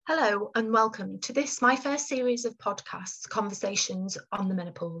Hello and welcome to this, my first series of podcasts, Conversations on the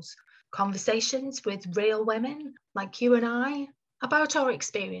Menopause. Conversations with real women like you and I about our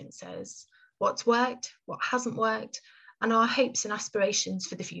experiences, what's worked, what hasn't worked, and our hopes and aspirations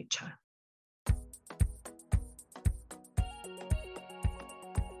for the future.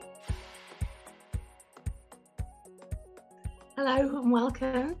 Hello and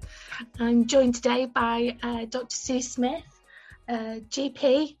welcome. I'm joined today by Dr. Sue Smith,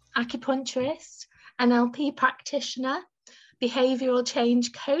 GP, acupuncturist, NLP practitioner, behavioural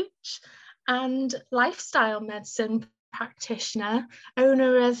change coach, and lifestyle medicine practitioner,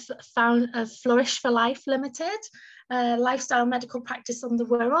 owner of Flourish for Life Limited, lifestyle medical practice on the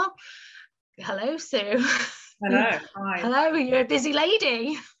Wirral. Hello, Sue. Hello. Hi. Hello, you're a busy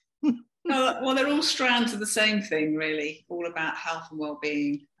lady. Well, they're all strands of the same thing, really, all about health and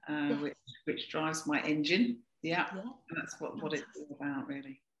well-being, which drives my engine. Yeah. And that's what it's all about,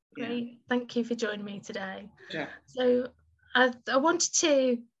 really. Great. Thank you for joining me today. Yeah. So I wanted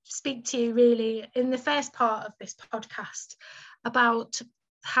to speak to you really in the first part of this podcast about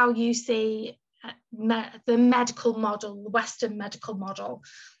how you see the medical model, the Western medical model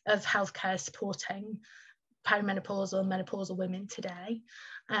of healthcare supporting perimenopausal and menopausal women today,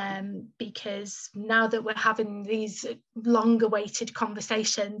 because now that we're having these long awaited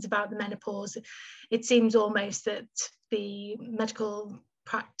conversations about the menopause, it seems almost that the medical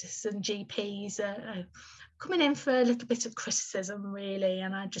practice and GPs are coming in for a little bit of criticism, really.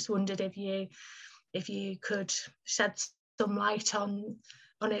 And I just wondered if you could shed some light on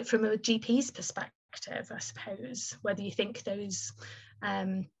it from a GP's perspective, I suppose, whether you think those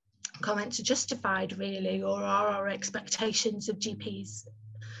comments are justified, really, or are our expectations of GPs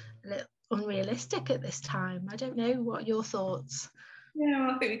a little unrealistic at this time? I don't know. What are your thoughts? Yeah,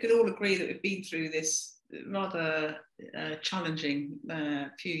 well, I think we could all agree that we've been through this rather challenging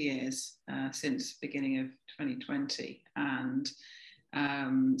few years since the beginning of 2020, and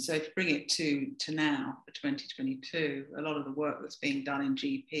so if you bring it to now, for 2022, a lot of the work that's being done in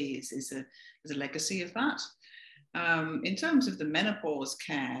GPs is a legacy of that. In terms of the menopause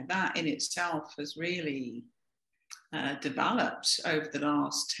care, that in itself has really developed over the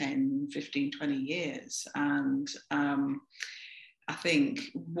last 10, 15, 20 years. And I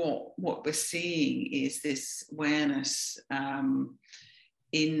think what we're seeing is this awareness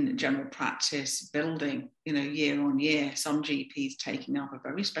in general practice building, year on year. Some GPs taking up a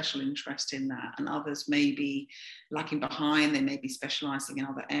very special interest in that, and others may be lagging behind. They may be specialising in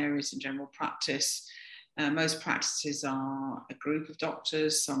other areas in general practice. Most practices are a group of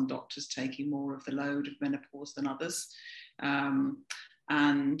doctors, some doctors taking more of the load of menopause than others.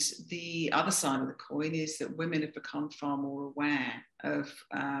 And the other side of the coin is that women have become far more aware of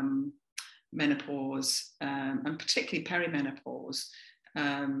menopause, and particularly perimenopause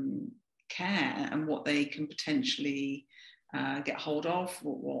care, and what they can potentially get hold of,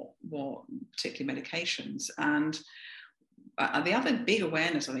 what particularly medications. And the other big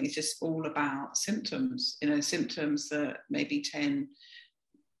awareness, I think, is just all about symptoms. Symptoms that maybe 10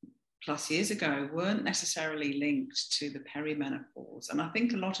 plus years ago weren't necessarily linked to the perimenopause. And I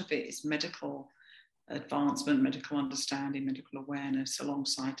think a lot of it is medical advancement, medical understanding, medical awareness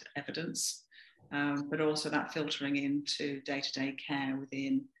alongside evidence, but also that filtering into day-to-day care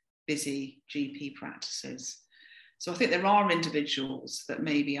within busy GP practices. So I think there are individuals that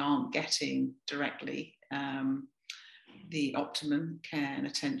maybe aren't getting directly the optimum care and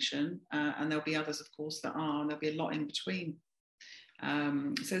attention, and there'll be others, of course, that are, and there'll be a lot in between.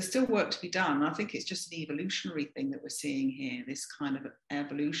 So there's still work to be done. I think it's just an evolutionary thing that we're seeing here, this kind of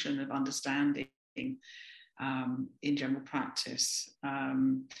evolution of understanding in general practice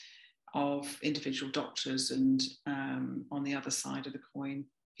of individual doctors, and on the other side of the coin,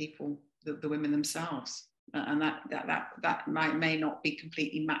 people, the women themselves. And that may not be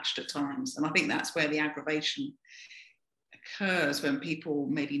completely matched at times. And I think that's where the aggravation occurs, when people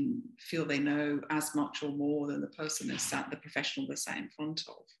maybe feel they know as much or more than the professional they're sat in front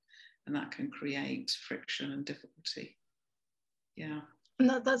of, and that can create friction and difficulty. Yeah, and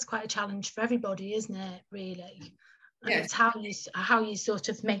that's quite a challenge for everybody, isn't it? Really, and yes. It's how you sort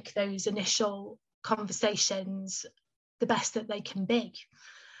of make those initial conversations the best that they can be,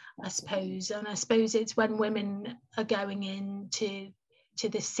 I suppose. And I suppose it's when women are going in to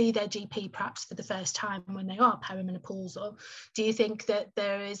see their GP perhaps for the first time when they are perimenopausal. Do you think that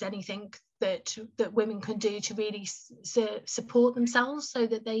there is anything that women can do to really support themselves so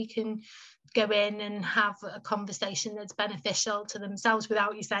that they can go in and have a conversation that's beneficial to themselves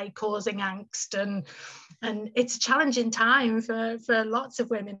without, you say, causing angst? And it's a challenging time for lots of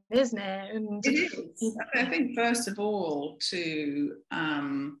women, isn't it? And it is. I think first of all to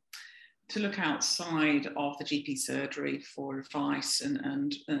to look outside of the GP surgery for advice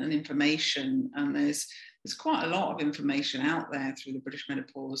and information. And there's quite a lot of information out there through the British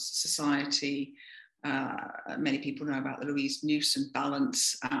Menopause Society. Many people know about the Louise Newson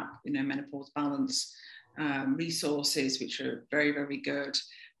Balance app, Menopause Balance resources, which are very, very good.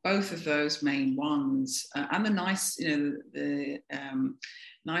 Both of those main ones and the nice,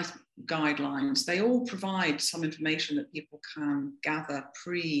 nice guidelines, they all provide some information that people can gather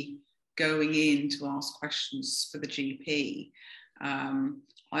going in to ask questions for the GP.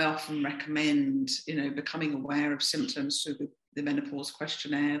 I often recommend, becoming aware of symptoms through the menopause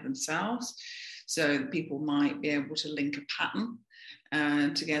questionnaire themselves. So people might be able to link a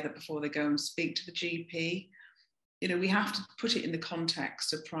pattern together before they go and speak to the GP. We have to put it in the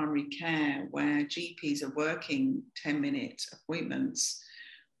context of primary care, where GPs are working 10-minute appointments,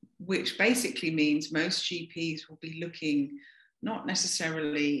 which basically means most GPs will be looking not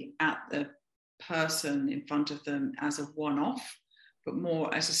necessarily at the person in front of them as a one-off, but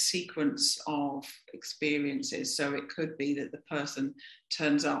more as a sequence of experiences. So it could be that the person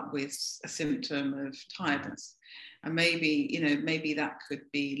turns up with a symptom of tiredness, and maybe that could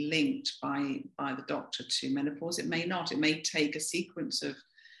be linked by the doctor to menopause. It may not. It may take a sequence of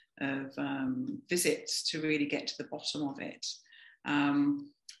visits to really get to the bottom of it.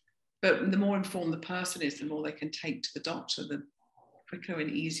 But the more informed the person is, the more they can take to the doctor, the quicker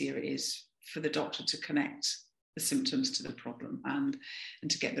and easier it is for the doctor to connect the symptoms to the problem and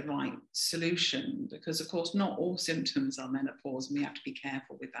to get the right solution. Because, of course, not all symptoms are menopause, and we have to be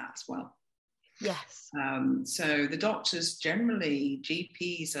careful with that as well. Yes. So the doctors generally,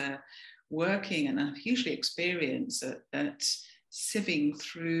 GPs are working and are hugely experienced at sieving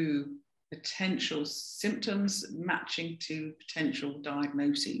through potential symptoms, matching to potential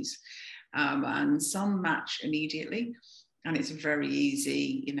diagnoses. And some match immediately, and it's very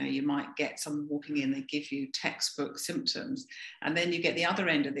easy. You might get someone walking in, they give you textbook symptoms, and then you get the other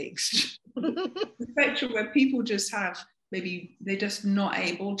end of the spectrum where people just have, maybe they're just not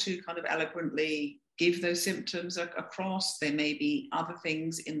able to kind of eloquently give those symptoms across. There may be other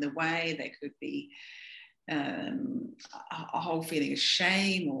things in the way. There could be a whole feeling of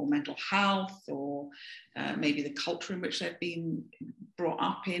shame or mental health, or maybe the culture in which they've been brought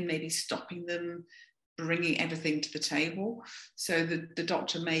up in, maybe stopping them bringing everything to the table. So the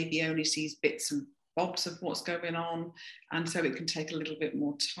doctor maybe only sees bits and bobs of what's going on, and so it can take a little bit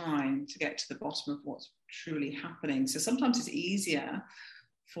more time to get to the bottom of what's truly happening. So sometimes it's easier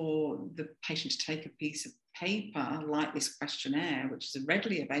for the patient to take a piece of paper like this questionnaire, which is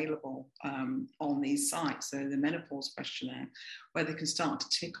readily available on these sites, so the menopause questionnaire, where they can start to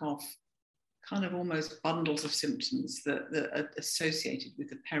tick off kind of almost bundles of symptoms that are associated with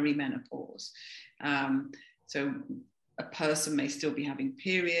the perimenopause. So a person may still be having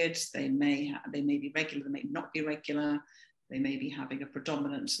periods, they may be regular, they may not be regular, they may be having a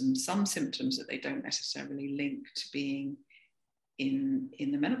predominance in some symptoms that they don't necessarily link to being in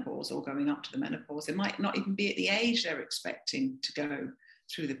the menopause or going up to the menopause. It might not even be at the age they're expecting to go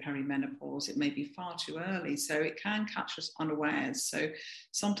through the perimenopause. It may be far too early, so it can catch us unawares. So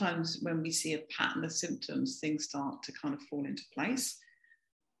sometimes when we see a pattern of symptoms, things start to kind of fall into place.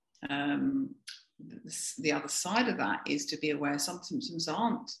 The other side of that is to be aware some symptoms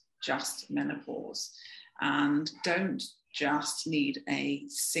aren't just menopause and don't just need a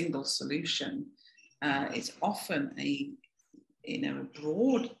single solution. It's often a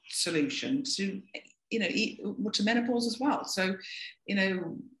broad solution to menopause as well. So I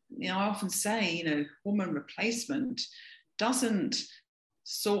often say hormone replacement doesn't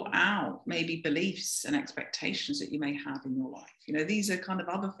sort out maybe beliefs and expectations that you may have in your life. These are kind of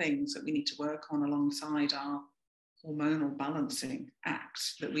other things that we need to work on alongside our hormonal balancing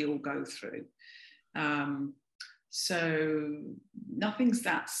act that we all go through. So nothing's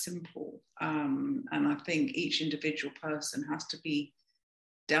that simple. And I think each individual person has to be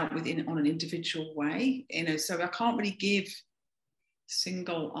dealt with on an individual way. So I can't really give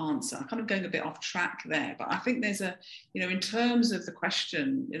single answer. I'm kind of going a bit off track there, but I think there's in terms of the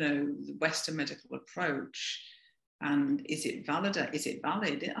question, the Western medical approach, and is it valid? I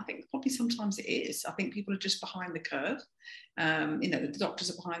think probably sometimes it is. I think people are just behind the curve. The doctors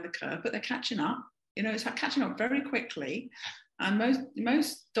are behind the curve, but they're catching up. It's catching up very quickly. And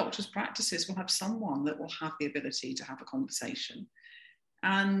most doctors' practices will have someone that will have the ability to have a conversation.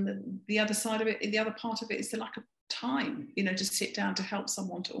 And the other side of it, the other part of it is the lack of time, to sit down to help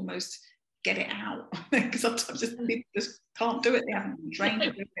someone to almost get it out. Because sometimes people just can't do it. They haven't been trained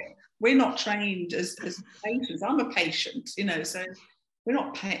to do it. We're not trained as patients. I'm a patient, so we're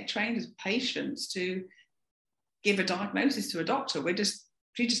not trained as patients to give a diagnosis to a doctor. We're just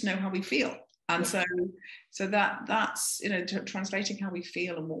we just know how we feel. And so that's, you know, translating how we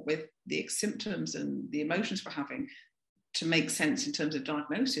feel and what with the symptoms and the emotions we're having to make sense in terms of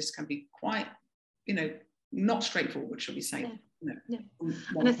diagnosis can be quite, you know, not straightforward, shall we say.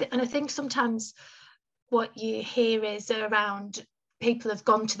 And I think sometimes what you hear is around people have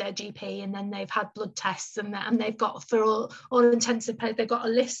gone to their GP and then they've had blood tests and they've got, for all intents and purposes, they've got a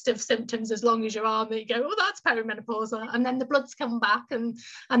list of symptoms as long as your arm, and you go, oh, that's perimenopausal, and then the bloods come back and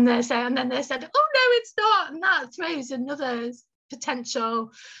they say, and then they said, oh no, it's not, and that throws another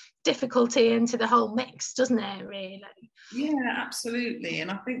potential difficulty into the whole mix, doesn't it, really? Yeah, absolutely. And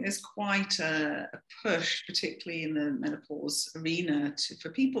I think there's quite a push, particularly in the menopause arena,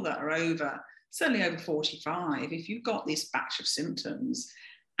 for people that are certainly over 45, if you've got this batch of symptoms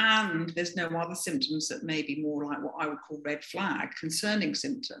and there's no other symptoms that may be more like what I would call red flag concerning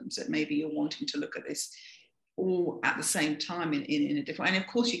symptoms, that maybe you're wanting to look at this all at the same time in a different way. And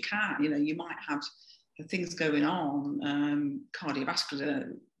of course you can, you know, you might have things going on,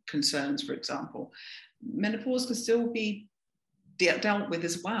 cardiovascular concerns, for example. Menopause can still be dealt with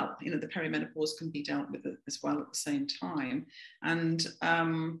as well. You know, the perimenopause can be dealt with as well at the same time. And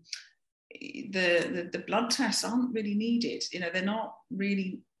the blood tests aren't really needed. You know, they're not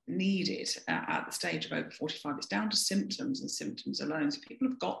really needed at the stage of over 45. It's down to symptoms and symptoms alone. So people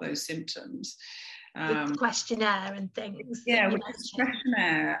have got those symptoms. With the questionnaire and things. Yeah, with the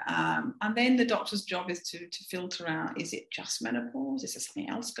questionnaire. And then the doctor's job is to filter out, is it just menopause? Is there something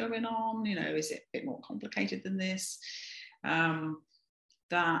else going on? You know, is it a bit more complicated than this?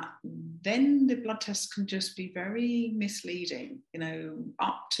 That then the blood tests can just be very misleading, you know,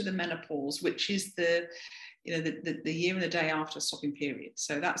 up to the menopause, which is the year and the day after stopping period.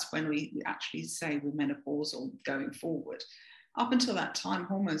 So that's when we actually say we're menopausal going forward. Up until that time,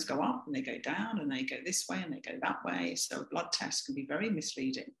 hormones go up and they go down and they go this way and they go that way. So blood tests can be very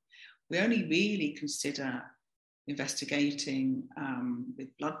misleading. We only really consider investigating with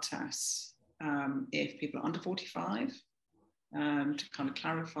blood tests if people are under 45, to kind of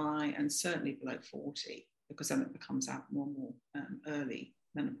clarify, and certainly below 40, because then it becomes abnormal early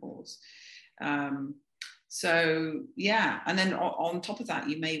menopause. So yeah, and then on top of that,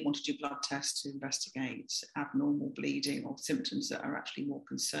 you may want to do blood tests to investigate abnormal bleeding or symptoms that are actually more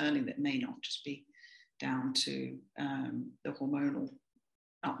concerning, that may not just be down to the hormonal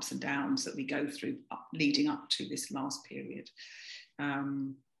ups and downs that we go through leading up to this last period.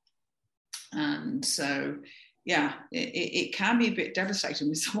 And so yeah, it can be a bit devastating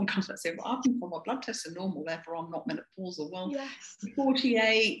when someone comes and says, well, I've been told my blood tests are normal, therefore I'm not menopausal. Well, yes.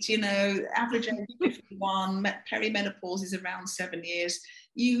 48, you know, average age 51, perimenopause is around 7 years.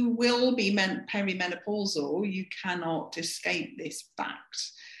 You will be perimenopausal. You cannot escape this fact.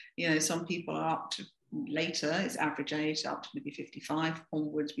 You know, some people are up to later, it's average age, up to maybe 55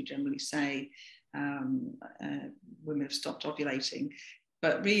 onwards, we generally say women have stopped ovulating.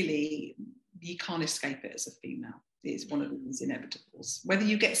 But really, you can't escape it as a female. It's one of these inevitables. Whether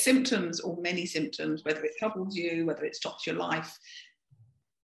you get symptoms or many symptoms, whether it troubles you, whether it stops your life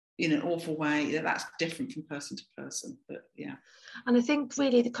in an awful way, that's different from person to person. But yeah. And I think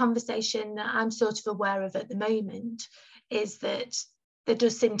really the conversation that I'm sort of aware of at the moment is that there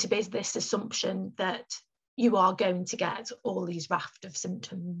does seem to be this assumption that you are going to get all these raft of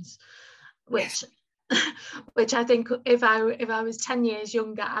symptoms, which... Yes. Which I think if I was 10 years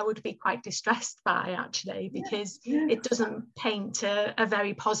younger, I would be quite distressed by, actually, because it doesn't paint a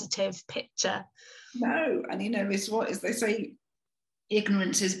very positive picture. No, and you know, it's what, as they say,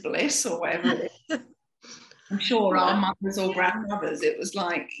 ignorance is bliss, or whatever it is. I'm sure our mothers or grandmothers, it was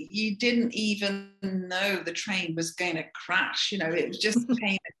like you didn't even know the train was going to crash. You know, it just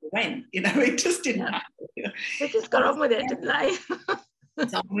came and went. You know, it just didn't happen. They just got on with it, didn't they?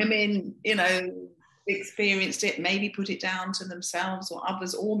 Some women, you know, experienced it, maybe put it down to themselves or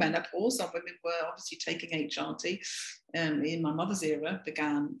others, or menopause. Some women were obviously taking HRT. In my mother's era,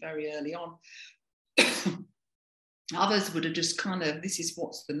 began very early on. Others would have just kind of, this is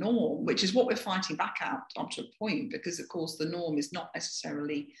what's the norm, which is what we're fighting back out up to a point, because of course the norm is not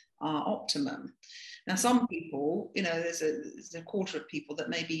necessarily our optimum. Now some people, you know, there's a quarter of people that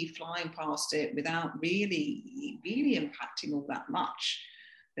may be flying past it without really impacting all that much.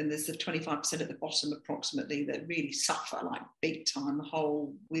 And there's the 25% at the bottom approximately that really suffer like big time. The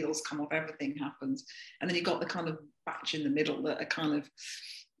whole wheels come off, everything happens. And then you've got the kind of batch in the middle that are kind of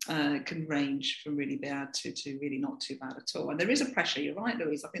can range from really bad to really not too bad at all. And there is a pressure, you're right,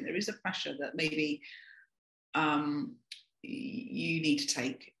 Louise, I think there is a pressure that maybe you need to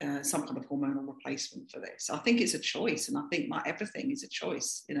take some kind of hormonal replacement for this. I think it's a choice, and I think everything is a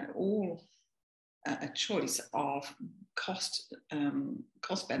choice. You know, a choice of cost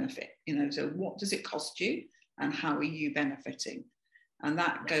benefit. So what does it cost you, and how are you benefiting? And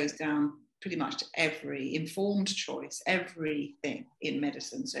that goes down pretty much to every informed choice, everything in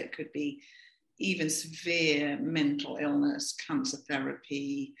medicine. So it could be even severe mental illness, cancer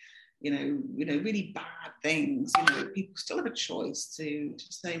therapy, really bad things. People still have a choice to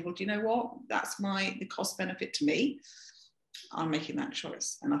say, well, do you know what? That's the cost benefit to me. I'm making that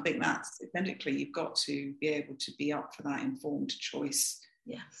choice. And I think that's medically, you've got to be able to be up for that informed choice.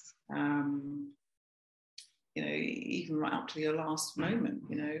 Yes. Even right up to your last moment,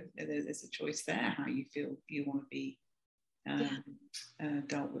 there's a choice there, how you feel you want to be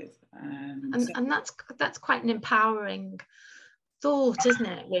dealt with. And that's quite an empowering thought, isn't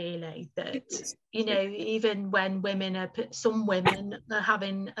it, really, that even when some women are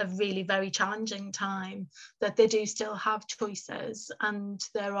having a really very challenging time, that they do still have choices, and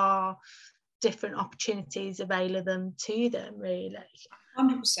there are different opportunities available to them, really.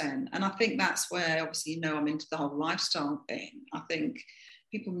 100%. And I think that's where, obviously, I'm into the whole lifestyle thing. I think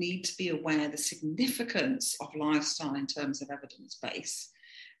people need to be aware of the significance of lifestyle in terms of evidence base.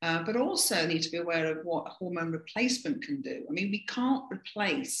 But also need to be aware of what hormone replacement can do. I mean, we can't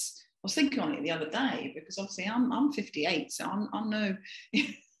replace. I was thinking on it the other day, because obviously I'm 58, so I'm no,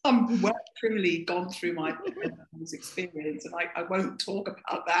 I'm well truly gone through my experience, and I won't talk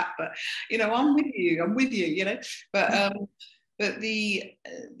about that. But I'm with you. But the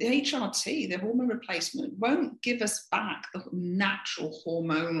HRT, the hormone replacement, won't give us back the natural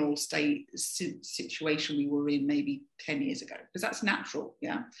hormonal situation we were in maybe 10 years ago, because that's natural,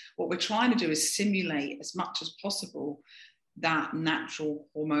 yeah? What we're trying to do is simulate as much as possible that natural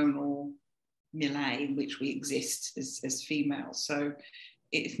hormonal melee in which we exist as females. So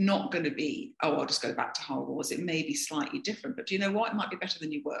it's not going to be, I'll just go back to how it was. It may be slightly different, but do you know what? It might be better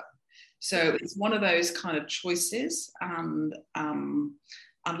than you were. So it's one of those kind of choices, and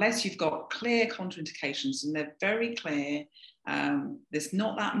unless you've got clear contraindications, and they're very clear, there's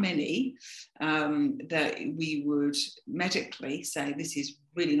not that many that we would medically say this is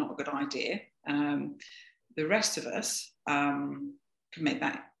really not a good idea. The rest of us can make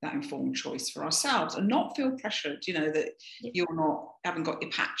that informed choice for ourselves and not feel pressured, that you're haven't got your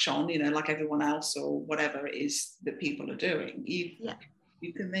patch on, like everyone else, or whatever it is that people are doing.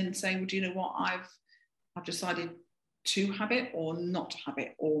 You can then say, well, do you know what? I've decided to have it or not to have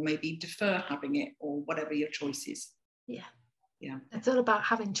it, or maybe defer having it, or whatever your choice is. Yeah. Yeah. It's all about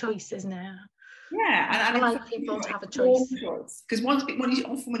having choice, isn't it? Yeah, and I like people to have a choice. Because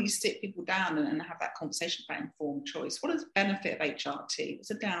when you sit people down and have that conversation about informed choice, what is the benefit of HRT? What's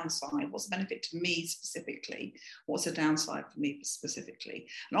the downside? What's the benefit to me specifically? What's the downside for me specifically?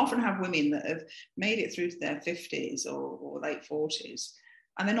 And I often have women that have made it through to their 50s or late 40s,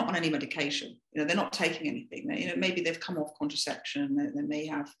 and they're not on any medication. They're not taking anything. Maybe they've come off contraception. They may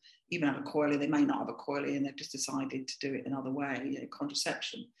even have a coilie. They may not have a coilie, and they've just decided to do it another way,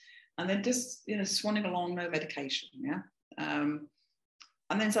 contraception. And they're just, swanning along, no medication, yeah? And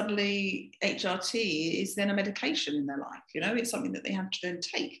then suddenly HRT is then a medication in their life, It's something that they have to then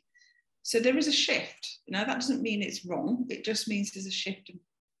take. So there is a shift. That doesn't mean it's wrong. It just means there's a shift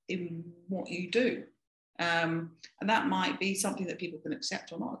in what you do. And that might be something that people can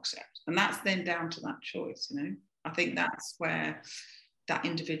accept or not accept. And that's then down to that choice, I think that's where that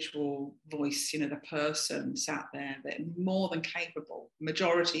individual voice, the person sat there, that more than capable,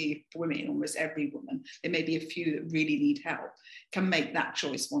 majority of women, almost every woman, there may be a few that really need help, can make that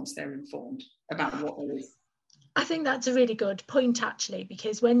choice once they're informed about what it is. I think that's a really good point, actually,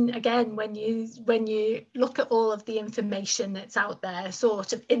 because when you look at all of the information that's out there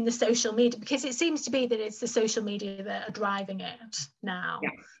sort of in the social media, because it seems to be that it's the social media that are driving it now. Yeah.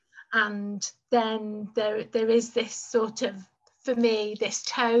 And then there is this sort of, for me, this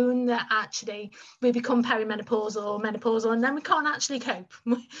tone that actually we become perimenopausal or menopausal, and then we can't actually cope.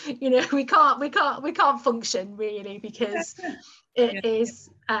 We can't function really, because it is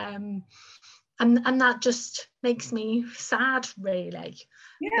and that just makes me sad, really.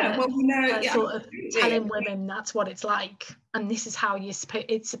 Yeah, sort of telling women that's what it's like, and this is how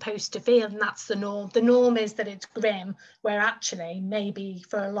it's supposed to feel, and that's the norm. The norm is that it's grim, where actually maybe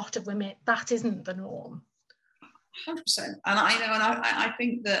for a lot of women that isn't the norm. 100%. And I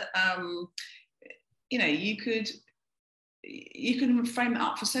think that you can frame it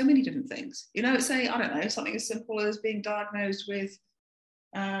up for so many different things. Say, I don't know, something as simple as being diagnosed with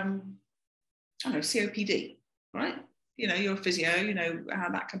COPD, right? You're a physio, how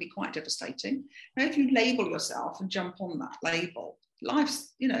that can be quite devastating. Now, if you label yourself and jump on that label,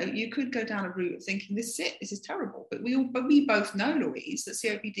 life's, you could go down a route of thinking, this is it, this is terrible. But we both know, Louise, that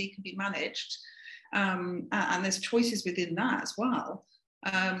COPD can be managed. And there's choices within that as well,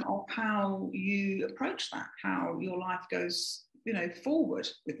 of how you approach that, how your life goes, forward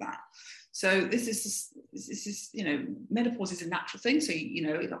with that. So this is menopause is a natural thing. So,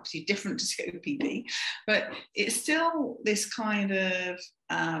 it's obviously different to COPD, but it's still this kind of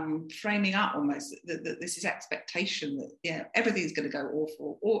framing up almost that this is expectation that, everything's going to go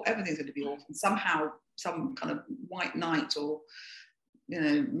awful, or everything's going to be awful. And somehow some kind of white knight, or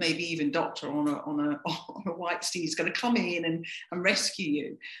maybe even doctor on a white steed is going to come in and rescue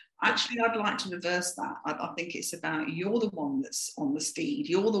you. Actually, I'd like to reverse that. I think it's about, you're the one that's on the steed,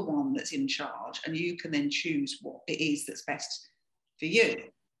 you're the one that's in charge, and you can then choose what it is that's best for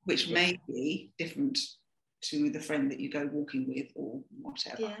you, which may be different to the friend that you go walking with or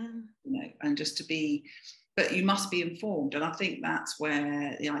whatever. And just to be, but you must be informed. And I think that's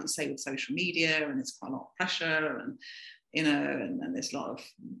where, like you say, with social media, and it's quite a lot of pressure, and and there's a lot of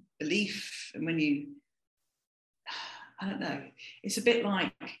belief. And when I don't know, it's a bit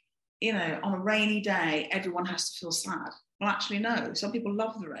like, on a rainy day, everyone has to feel sad. Well, actually, no. Some people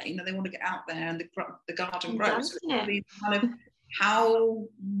love the rain and they want to get out there and the garden grows. So it's kind of how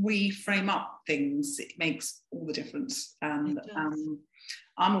we frame up things, it makes all the difference. And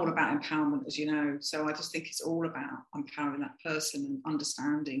I'm all about empowerment, as you know. So I just think it's all about empowering that person and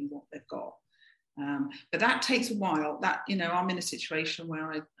understanding what they've got. But that takes a while. That, I'm in a situation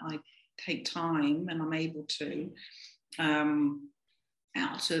where I take time, and I'm able to,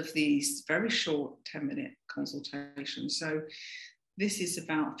 out of these very short 10-minute consultations. So this is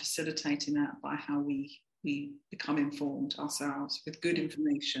about facilitating that by how we become informed ourselves with good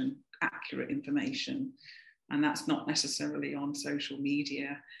information, accurate information. And that's not necessarily on social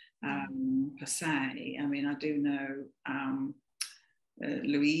media per se. I mean, I do know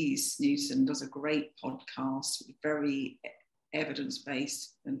Louise Newson does a great podcast, very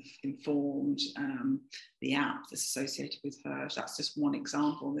evidence-based and informed. The app that's associated with her, that's just one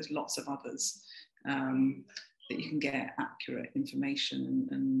example. There's lots of others that you can get accurate information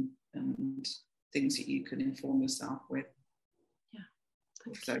and things that you can inform yourself with.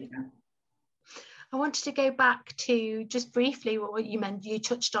 I wanted to go back to just briefly what you meant. You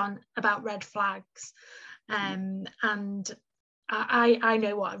touched on about red flags, and I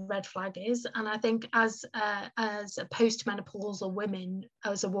know what a red flag is, and I think as a postmenopausal woman,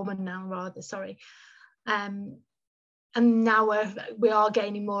 as a woman now rather, and now we are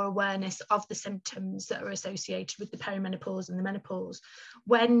gaining more awareness of the symptoms that are associated with the perimenopause and the menopause.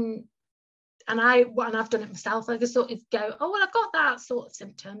 And I've done it myself. I just sort of go, oh well, I've got that sort of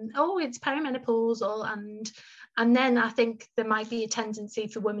symptom. Oh, it's perimenopausal, and then I think there might be a tendency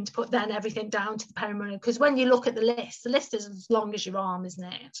for women to put then everything down to the perimenopause, because when you look at the list is as long as your arm, isn't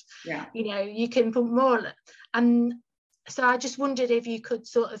it? Yeah. You can put more. And so I just wondered if you could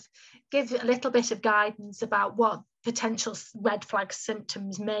sort of give a little bit of guidance about what potential red flag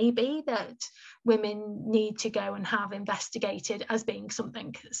symptoms may be that women need to go and have investigated as being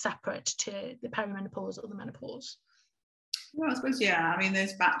something separate to the perimenopause or the menopause. Well, I suppose, I mean,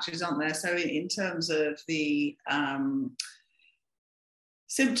 there's batches, aren't there? So in terms of the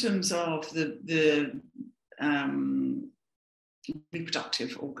symptoms of the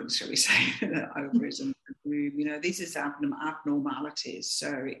reproductive organs, shall we say, ovaries and womb, this is abnormalities. So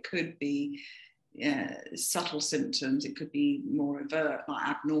it could be subtle symptoms, it could be more overt, like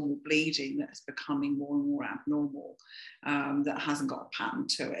abnormal bleeding that's becoming more and more abnormal, that hasn't got a pattern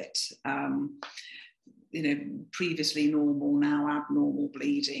to it. Previously normal, now abnormal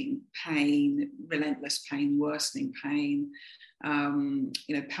bleeding, pain, relentless pain, worsening pain,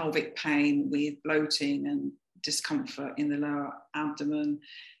 pelvic pain with bloating and discomfort in the lower abdomen,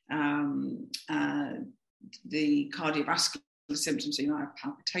 the cardiovascular symptoms. So you might have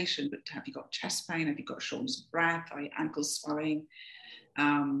palpitation, but have you got chest pain? Have you got shortness of breath? Are your ankles swelling?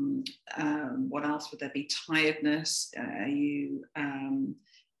 What else would there be? Tiredness? Are you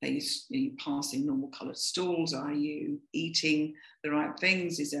passing normal coloured stools? Are you eating the right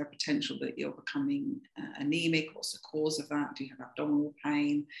things? Is there a potential that you're becoming anemic? What's the cause of that? Do you have abdominal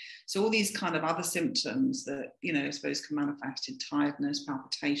pain? So all these kind of other symptoms that, I suppose can manifest in tiredness,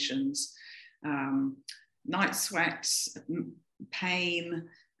 palpitations, night sweats, pain,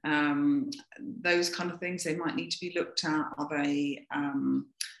 those kind of things, they might need to be looked at. Are they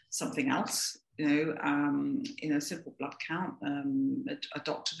something else? A simple blood count, a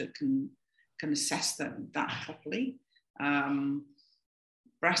doctor that can assess that properly.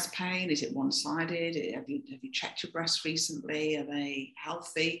 Breast pain, is it one-sided? Have you checked your breasts recently? Are they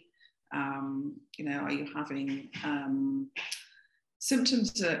healthy? Are you having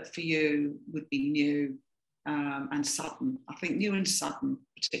symptoms that for you would be new and sudden? I think new and sudden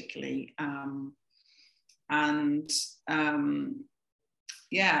particularly. And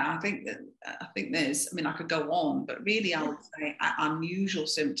I think there's, I mean, I could go on, but really I would say unusual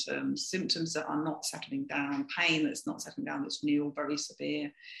symptoms that are not settling down, pain that's not settling down, that's new or very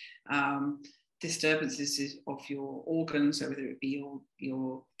severe, disturbances of your organs, so whether it be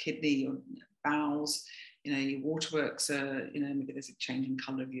your kidney, your bowels, your waterworks, maybe there's a change in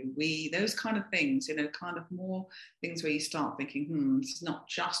colour of your wee, those kind of things, kind of more things where you start thinking, this is not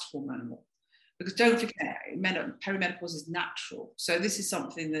just hormonal. Because don't forget, perimenopause is natural. So this is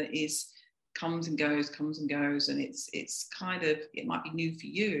something that comes and goes, and it's kind of, it might be new for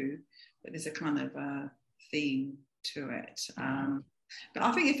you, but there's a kind of theme to it. But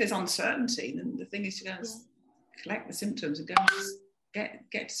I think if there's uncertainty, then the thing is to go and collect the symptoms and go and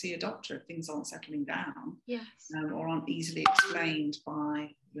get to see a doctor if things aren't settling down, or aren't easily explained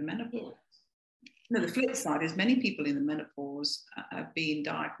by the menopause. The flip side is many people in the menopause have been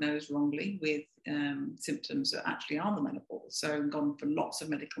diagnosed wrongly with symptoms that actually are the menopause, so gone for lots of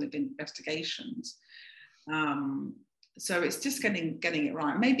medical investigations. So it's just getting it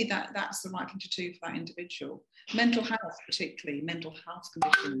right. Maybe that's the right thing to do for that individual. Mental health, particularly mental health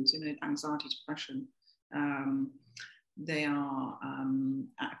conditions, anxiety, depression, they are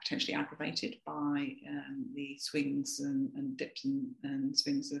potentially aggravated by the swings and dips and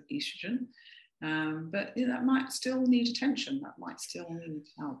swings of estrogen. But that might still need attention. That might still need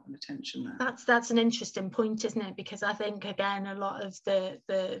help and attention there. That's an interesting point, isn't it? Because I think, again, a lot of the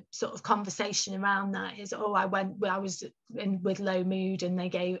sort of conversation around that is, I was in with low mood and they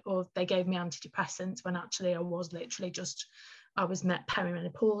gave me antidepressants, when actually I was literally I was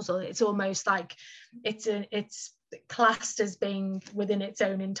perimenopausal. It's almost like it's classed as being within its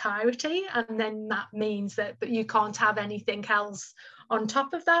own entirety, and then that means that you can't have anything else on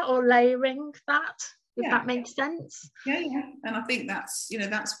top of that or layering that, if that makes sense. And I think that's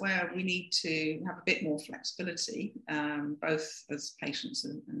where we need to have a bit more flexibility, both as patients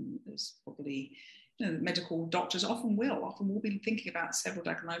and as probably medical doctors often will be thinking about several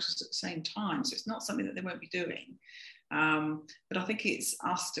diagnoses at the same time, so it's not something that they won't be doing. But I think it's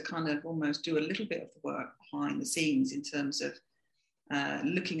us to kind of almost do a little bit of the work behind the scenes in terms of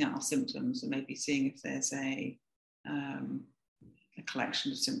looking at our symptoms and maybe seeing if there's a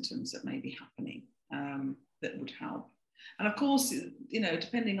collection of symptoms that may be happening that would help. And of course,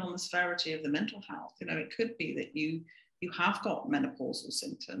 depending on the severity of the mental health, it could be that you have got menopausal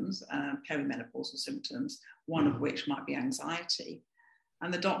symptoms, perimenopausal symptoms, one of which might be anxiety.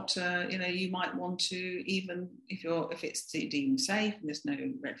 And the doctor, you might want to, even if it's deemed safe and there's no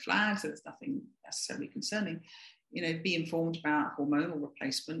red flags, so there's nothing necessarily concerning, be informed about hormonal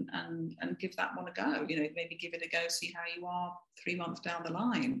replacement and give that one a go. Maybe give it a go, see how you are 3 months down the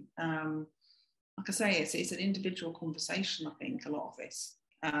line. Like I say, it's an individual conversation, I think, a lot of this.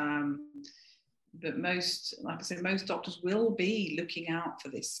 But most doctors will be looking out for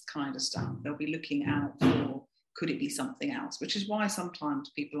this kind of stuff. They'll be looking out for, could it be something else? Which is why sometimes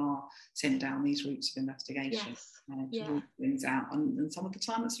people are sent down these routes of investigation to rule things out. And some of the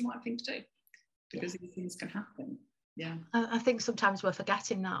time it's the right thing to do, because these things can happen. Yeah, I think sometimes we're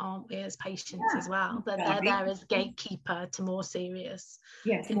forgetting that, aren't we, as patients as well? That they're there as gatekeeper to more serious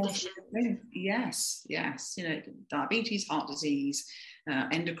conditions. Yes. Diabetes, heart disease,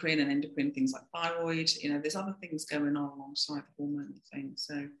 endocrine things like thyroid. There's other things going on alongside the hormonal thing.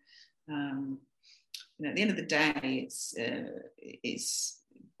 So, at the end of the day, it's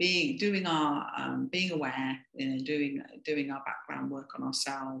being aware, doing our background work on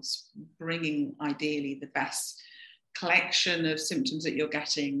ourselves, bringing ideally the best collection of symptoms that you're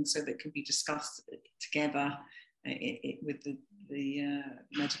getting, so that can be discussed together with the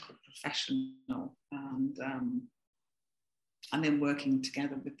medical professional, and then working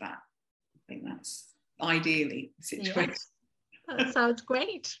together with that. I think that's ideally the situation. Yes. That sounds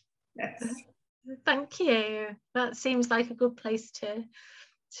great. Yes. Thank you. That seems like a good place to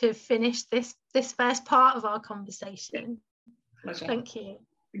finish this first part of our conversation. Pleasure. Thank you.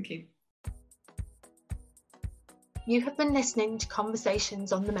 Thank you. You have been listening to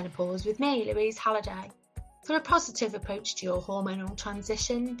Conversations on the Menopause with me, Louise Halliday. For a positive approach to your hormonal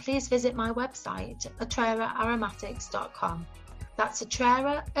transition, please visit my website, otrera-aromatics.com. That's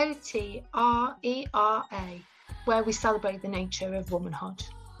Otrera, O-T-R-E-R-A, where we celebrate the nature of womanhood.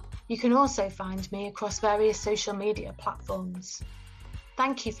 You can also find me across various social media platforms.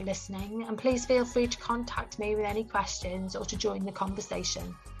 Thank you for listening, and please feel free to contact me with any questions or to join the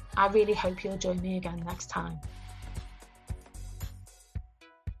conversation. I really hope you'll join me again next time.